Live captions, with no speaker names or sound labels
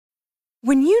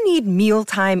When you need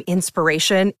mealtime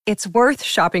inspiration, it's worth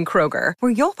shopping Kroger,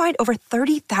 where you'll find over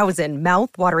 30,000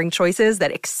 mouth-watering choices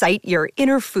that excite your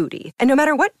inner foodie. And no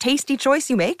matter what tasty choice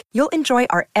you make, you'll enjoy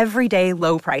our everyday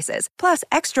low prices, plus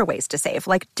extra ways to save,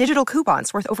 like digital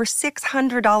coupons worth over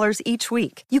 $600 each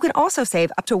week. You can also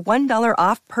save up to $1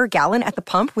 off per gallon at the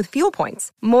pump with fuel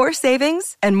points. More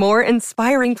savings and more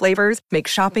inspiring flavors make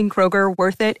shopping Kroger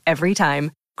worth it every time.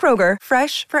 Kroger,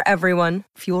 fresh for everyone.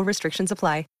 Fuel restrictions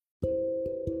apply.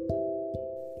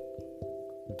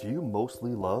 Do you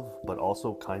mostly love but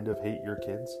also kind of hate your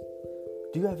kids?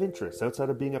 Do you have interests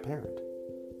outside of being a parent?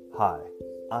 Hi,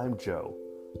 I'm Joe,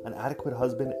 an adequate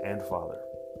husband and father.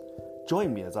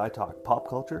 Join me as I talk pop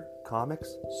culture,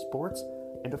 comics, sports,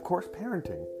 and of course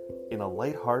parenting in a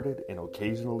lighthearted and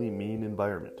occasionally mean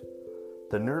environment.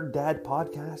 The Nerd Dad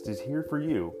Podcast is here for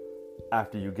you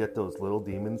after you get those little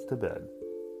demons to bed.